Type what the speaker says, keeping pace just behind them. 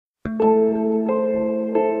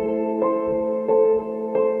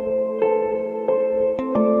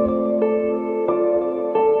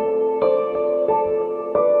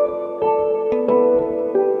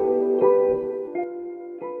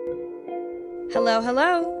Hello,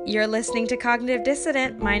 hello. You're listening to Cognitive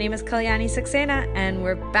Dissident. My name is Kalyani Saxena, and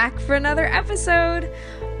we're back for another episode.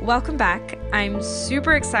 Welcome back. I'm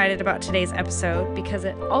super excited about today's episode because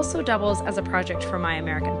it also doubles as a project for my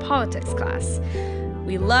American politics class.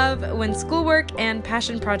 We love when schoolwork and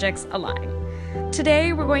passion projects align.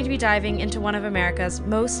 Today, we're going to be diving into one of America's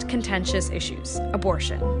most contentious issues,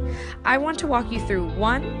 abortion. I want to walk you through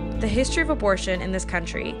 1, the history of abortion in this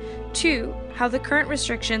country, 2, how the current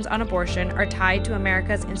restrictions on abortion are tied to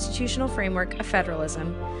America's institutional framework of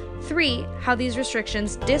federalism, 3, how these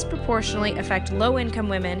restrictions disproportionately affect low-income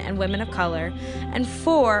women and women of color, and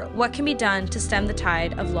 4, what can be done to stem the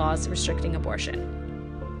tide of laws restricting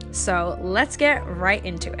abortion. So let's get right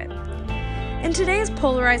into it. In today's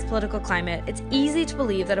polarized political climate, it's easy to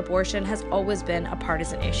believe that abortion has always been a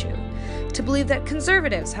partisan issue, to believe that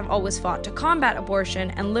conservatives have always fought to combat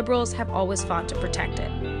abortion and liberals have always fought to protect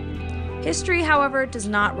it. History, however, does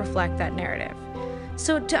not reflect that narrative.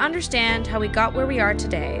 So to understand how we got where we are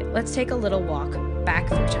today, let's take a little walk back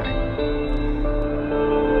through time.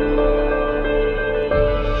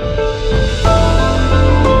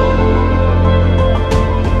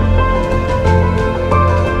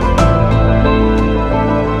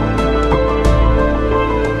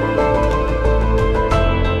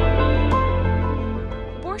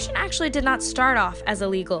 Did not start off as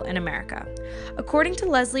illegal in America. According to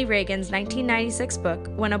Leslie Reagan's 1996 book,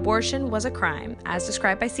 When Abortion Was a Crime, as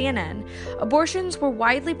described by CNN, abortions were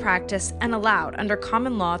widely practiced and allowed under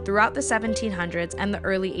common law throughout the 1700s and the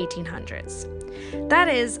early 1800s. That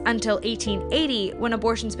is, until 1880, when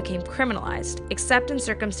abortions became criminalized, except in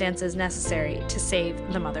circumstances necessary to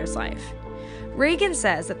save the mother's life. Reagan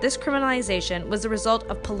says that this criminalization was the result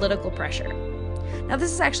of political pressure. Now,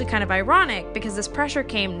 this is actually kind of ironic because this pressure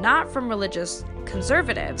came not from religious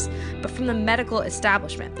conservatives, but from the medical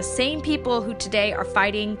establishment, the same people who today are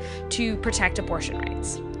fighting to protect abortion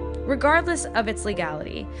rights. Regardless of its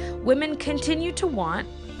legality, women continue to want,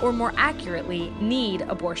 or more accurately, need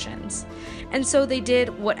abortions. And so they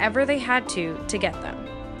did whatever they had to get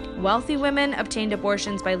them. Wealthy women obtained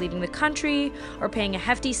abortions by leaving the country or paying a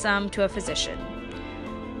hefty sum to a physician.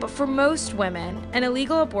 But for most women, an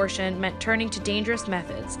illegal abortion meant turning to dangerous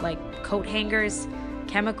methods like coat hangers,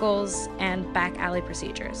 chemicals, and back alley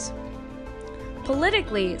procedures.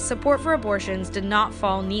 Politically, support for abortions did not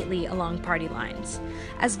fall neatly along party lines.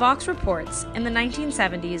 As Vox reports, in the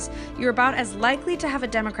 1970s, you were about as likely to have a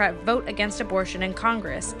Democrat vote against abortion in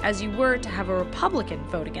Congress as you were to have a Republican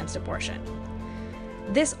vote against abortion.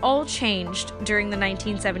 This all changed during the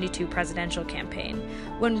 1972 presidential campaign,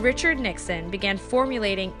 when Richard Nixon began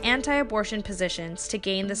formulating anti-abortion positions to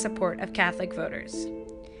gain the support of Catholic voters.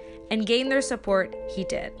 And gain their support he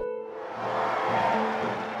did.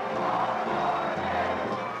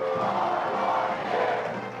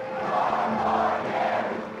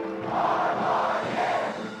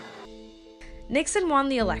 Nixon won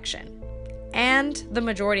the election, and the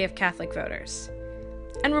majority of Catholic voters.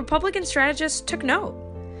 And Republican strategists took note.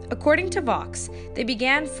 According to Vox, they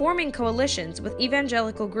began forming coalitions with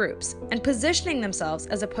evangelical groups and positioning themselves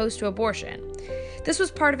as opposed to abortion. This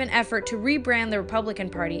was part of an effort to rebrand the Republican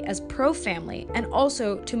Party as pro-family and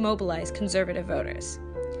also to mobilize conservative voters.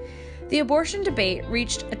 The abortion debate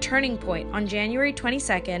reached a turning point on January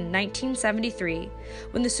 22, 1973,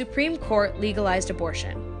 when the Supreme Court legalized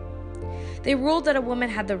abortion. They ruled that a woman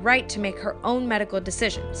had the right to make her own medical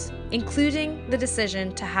decisions, including the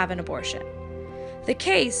decision to have an abortion. The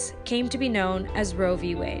case came to be known as Roe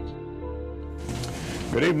v. Wade.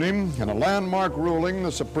 Good evening. In a landmark ruling,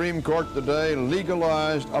 the Supreme Court today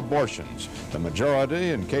legalized abortions. The majority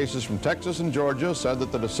in cases from Texas and Georgia said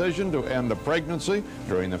that the decision to end a pregnancy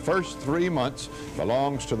during the first 3 months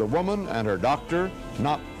belongs to the woman and her doctor,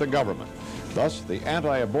 not the government. Thus, the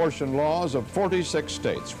anti-abortion laws of 46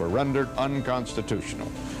 states were rendered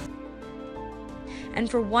unconstitutional.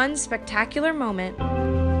 And for one spectacular moment,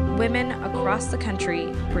 women across the country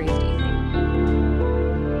breathed easy.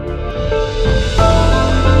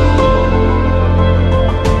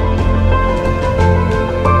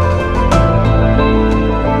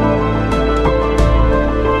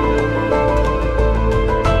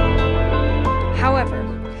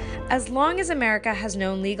 As long as America has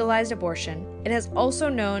known legalized abortion, it has also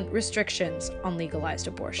known restrictions on legalized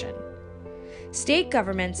abortion. State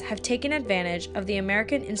governments have taken advantage of the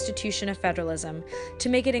American institution of federalism to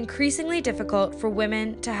make it increasingly difficult for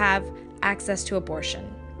women to have access to abortion.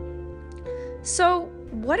 So,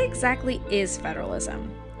 what exactly is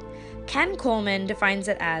federalism? Ken Coleman defines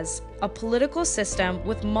it as a political system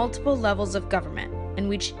with multiple levels of government, in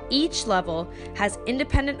which each level has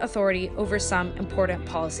independent authority over some important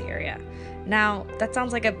policy area. Now, that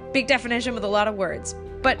sounds like a big definition with a lot of words.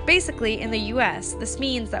 But basically, in the US, this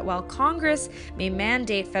means that while Congress may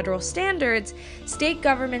mandate federal standards, state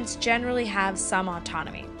governments generally have some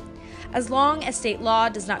autonomy. As long as state law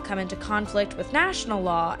does not come into conflict with national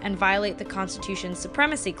law and violate the Constitution's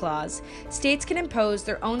Supremacy Clause, states can impose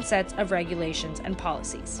their own sets of regulations and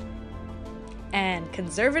policies. And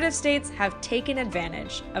conservative states have taken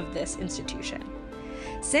advantage of this institution.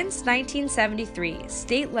 Since 1973,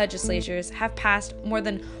 state legislatures have passed more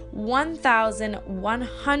than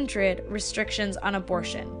 1,100 restrictions on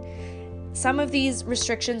abortion. Some of these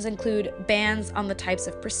restrictions include bans on the types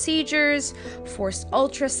of procedures, forced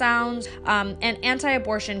ultrasounds, and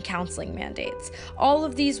anti-abortion counseling mandates. All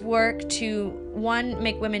of these work to, 1,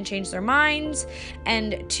 make women change their minds,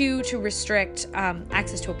 and 2, to restrict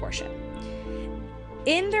access to abortion.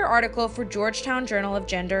 In their article for Georgetown Journal of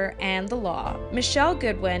Gender and the Law, Michelle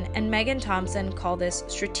Goodwin and Megan Thompson call this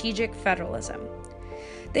strategic federalism.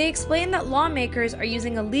 They explain that lawmakers are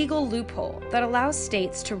using a legal loophole that allows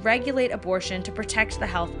states to regulate abortion to protect the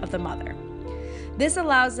health of the mother. This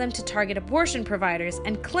allows them to target abortion providers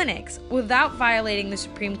and clinics without violating the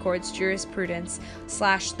Supreme Court's jurisprudence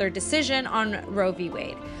 / their decision on Roe v.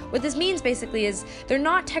 Wade. What this means basically is they're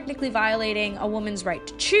not technically violating a woman's right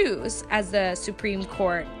to choose, as the Supreme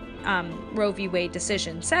Court Roe v. Wade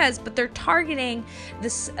decision says, but they're targeting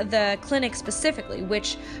the clinic specifically,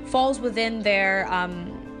 which falls within their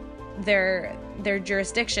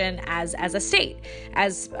jurisdiction as a state,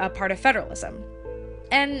 as a part of federalism.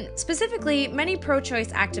 And specifically, many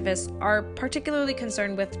pro-choice activists are particularly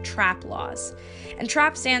concerned with TRAP laws. And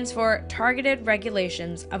TRAP stands for Targeted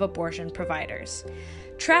Regulations of Abortion Providers.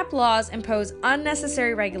 TRAP laws impose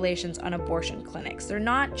unnecessary regulations on abortion clinics. They're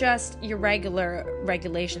not just your regular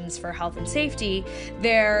regulations for health and safety,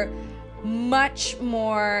 they're much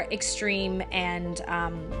more extreme and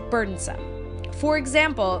burdensome. For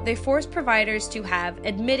example, they force providers to have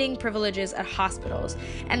admitting privileges at hospitals,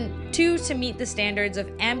 and 2, to meet the standards of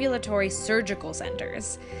ambulatory surgical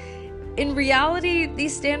centers. In reality,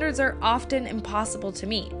 these standards are often impossible to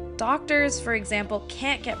meet. Doctors, for example,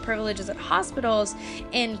 can't get privileges at hospitals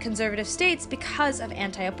in conservative states because of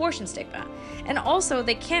anti-abortion stigma. And also,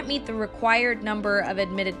 they can't meet the required number of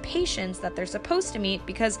admitted patients that they're supposed to meet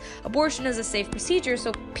because abortion is a safe procedure,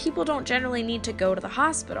 so people don't generally need to go to the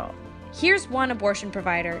hospital. Here's one abortion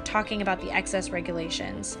provider talking about the excess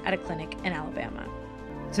regulations at a clinic in Alabama.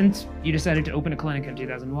 Since you decided to open a clinic in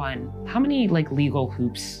 2001, how many legal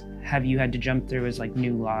hoops have you had to jump through as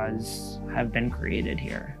new laws have been created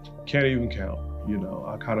here? Can't even count.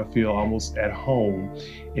 I kind of feel almost at home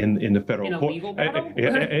in the federal court,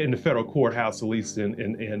 in the federal courthouse, at least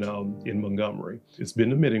in Montgomery. It's been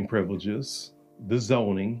the admitting privileges, the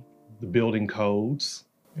zoning, the building codes,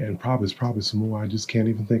 and probably some more. I just can't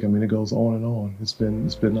even think. It goes on and on. It's been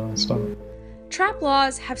nonstop. TRAP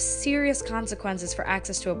laws have serious consequences for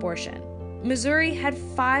access to abortion. Missouri had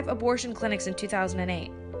 5 abortion clinics in 2008.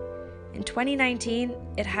 In 2019,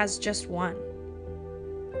 it has just 1.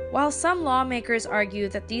 While some lawmakers argue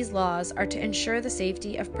that these laws are to ensure the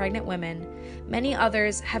safety of pregnant women, many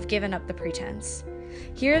others have given up the pretense.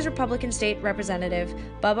 Here is Republican State Representative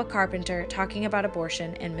Bubba Carpenter talking about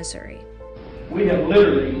abortion in Missouri. We have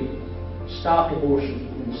literally stopped abortion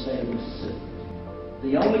in the state of Mississippi.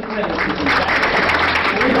 The only clinic is in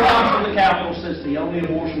fact 3 blocks from the Capitol sits the only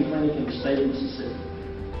abortion clinic in the state of Mississippi.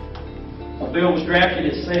 A bill was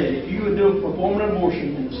drafted that said if you would perform an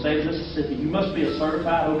abortion in the state of Mississippi, you must be a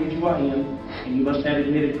certified OBGYN and you must have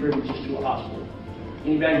admitted privileges to a hospital.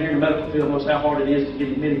 Anybody here in the medical field knows how hard it is to get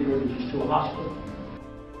admitted privileges to a hospital.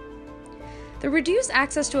 The reduced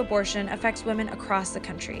access to abortion affects women across the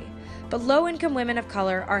country, but low-income women of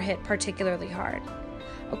color are hit particularly hard.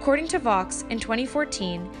 According to Vox, in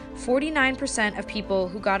 2014, 49% of people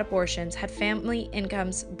who got abortions had family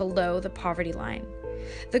incomes below the poverty line.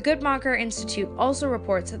 The Guttmacher Institute also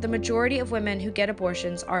reports that the majority of women who get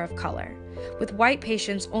abortions are of color, with white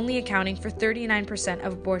patients only accounting for 39%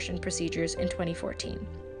 of abortion procedures in 2014.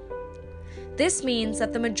 This means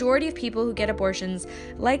that the majority of people who get abortions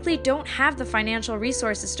likely don't have the financial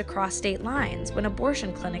resources to cross state lines when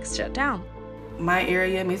abortion clinics shut down. My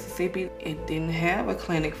area, Mississippi, it didn't have a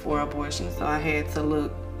clinic for abortion, so I had to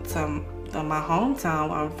look to my hometown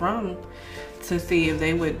where I'm from to see if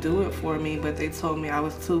they would do it for me, but they told me I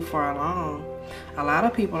was too far along. A lot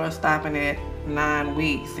of people are stopping at 9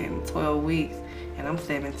 weeks and 12 weeks, and I'm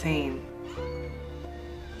 17.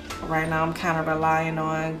 Right now I'm kind of relying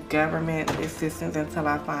on government assistance until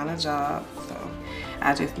I find a job, so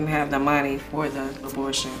I just didn't have the money for the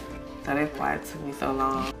abortion. So that's why it took me so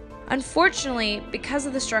long. Unfortunately, because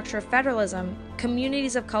of the structure of federalism,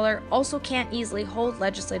 communities of color also can't easily hold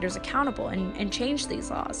legislators accountable and change these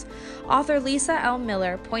laws. Author Lisa L.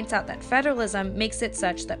 Miller points out that federalism makes it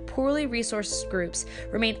such that poorly resourced groups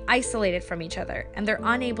remain isolated from each other, and they're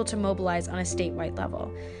unable to mobilize on a statewide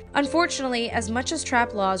level. Unfortunately, as much as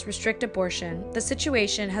TRAP laws restrict abortion, the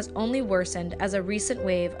situation has only worsened as a recent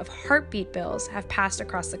wave of heartbeat bills have passed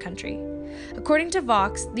across the country. According to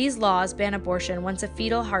Vox, these laws ban abortion once a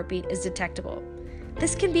fetal heartbeat is detectable.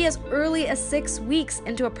 This can be as early as 6 weeks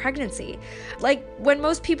into a pregnancy, like when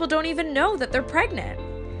most people don't even know that they're pregnant.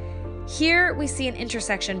 Here we see an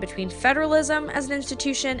intersection between federalism as an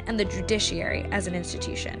institution and the judiciary as an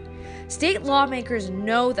institution. State lawmakers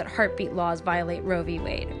know that heartbeat laws violate Roe v.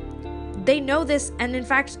 Wade. They know this, and in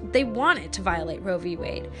fact, they want it to violate Roe v.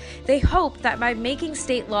 Wade. They hope that by making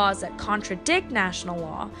state laws that contradict national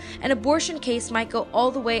law, an abortion case might go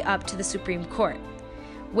all the way up to the Supreme Court,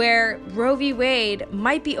 where Roe v. Wade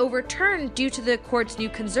might be overturned due to the court's new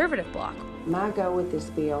conservative bloc. My goal with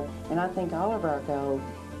this bill, and I think all of our goal,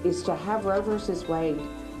 is to have Roe v. Wade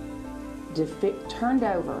turned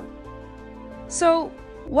over. So,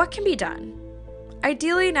 what can be done?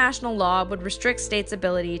 Ideally, national law would restrict states'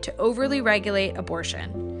 ability to overly regulate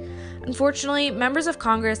abortion. Unfortunately, members of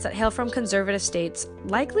Congress that hail from conservative states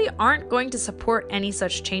likely aren't going to support any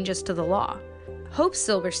such changes to the law. Hope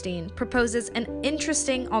Silberstein proposes an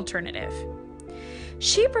interesting alternative.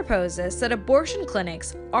 She proposes that abortion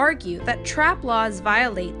clinics argue that TRAP laws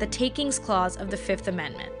violate the Takings Clause of the Fifth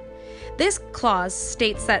Amendment. This clause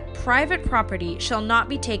states that private property shall not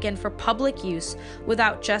be taken for public use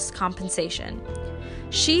without just compensation.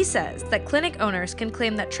 She says that clinic owners can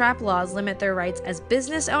claim that TRAP laws limit their rights as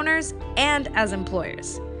business owners and as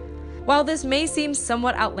employers. While this may seem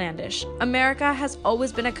somewhat outlandish, America has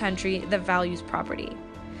always been a country that values property.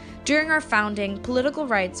 During our founding, political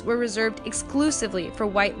rights were reserved exclusively for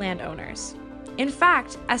white landowners. In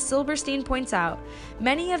fact, as Silberstein points out,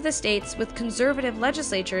 many of the states with conservative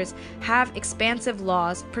legislatures have expansive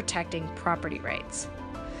laws protecting property rights.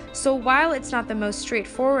 So while it's not the most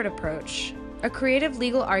straightforward approach, a creative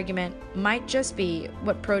legal argument might just be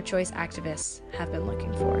what pro-choice activists have been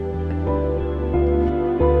looking for.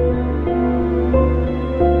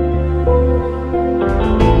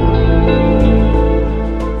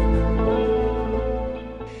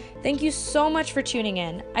 Thank you so much for tuning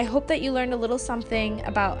in. I hope that you learned a little something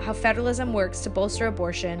about how federalism works to bolster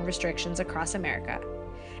abortion restrictions across America,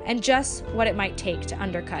 and just what it might take to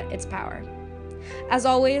undercut its power. As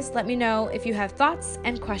always, let me know if you have thoughts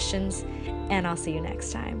and questions, and I'll see you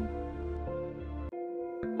next time.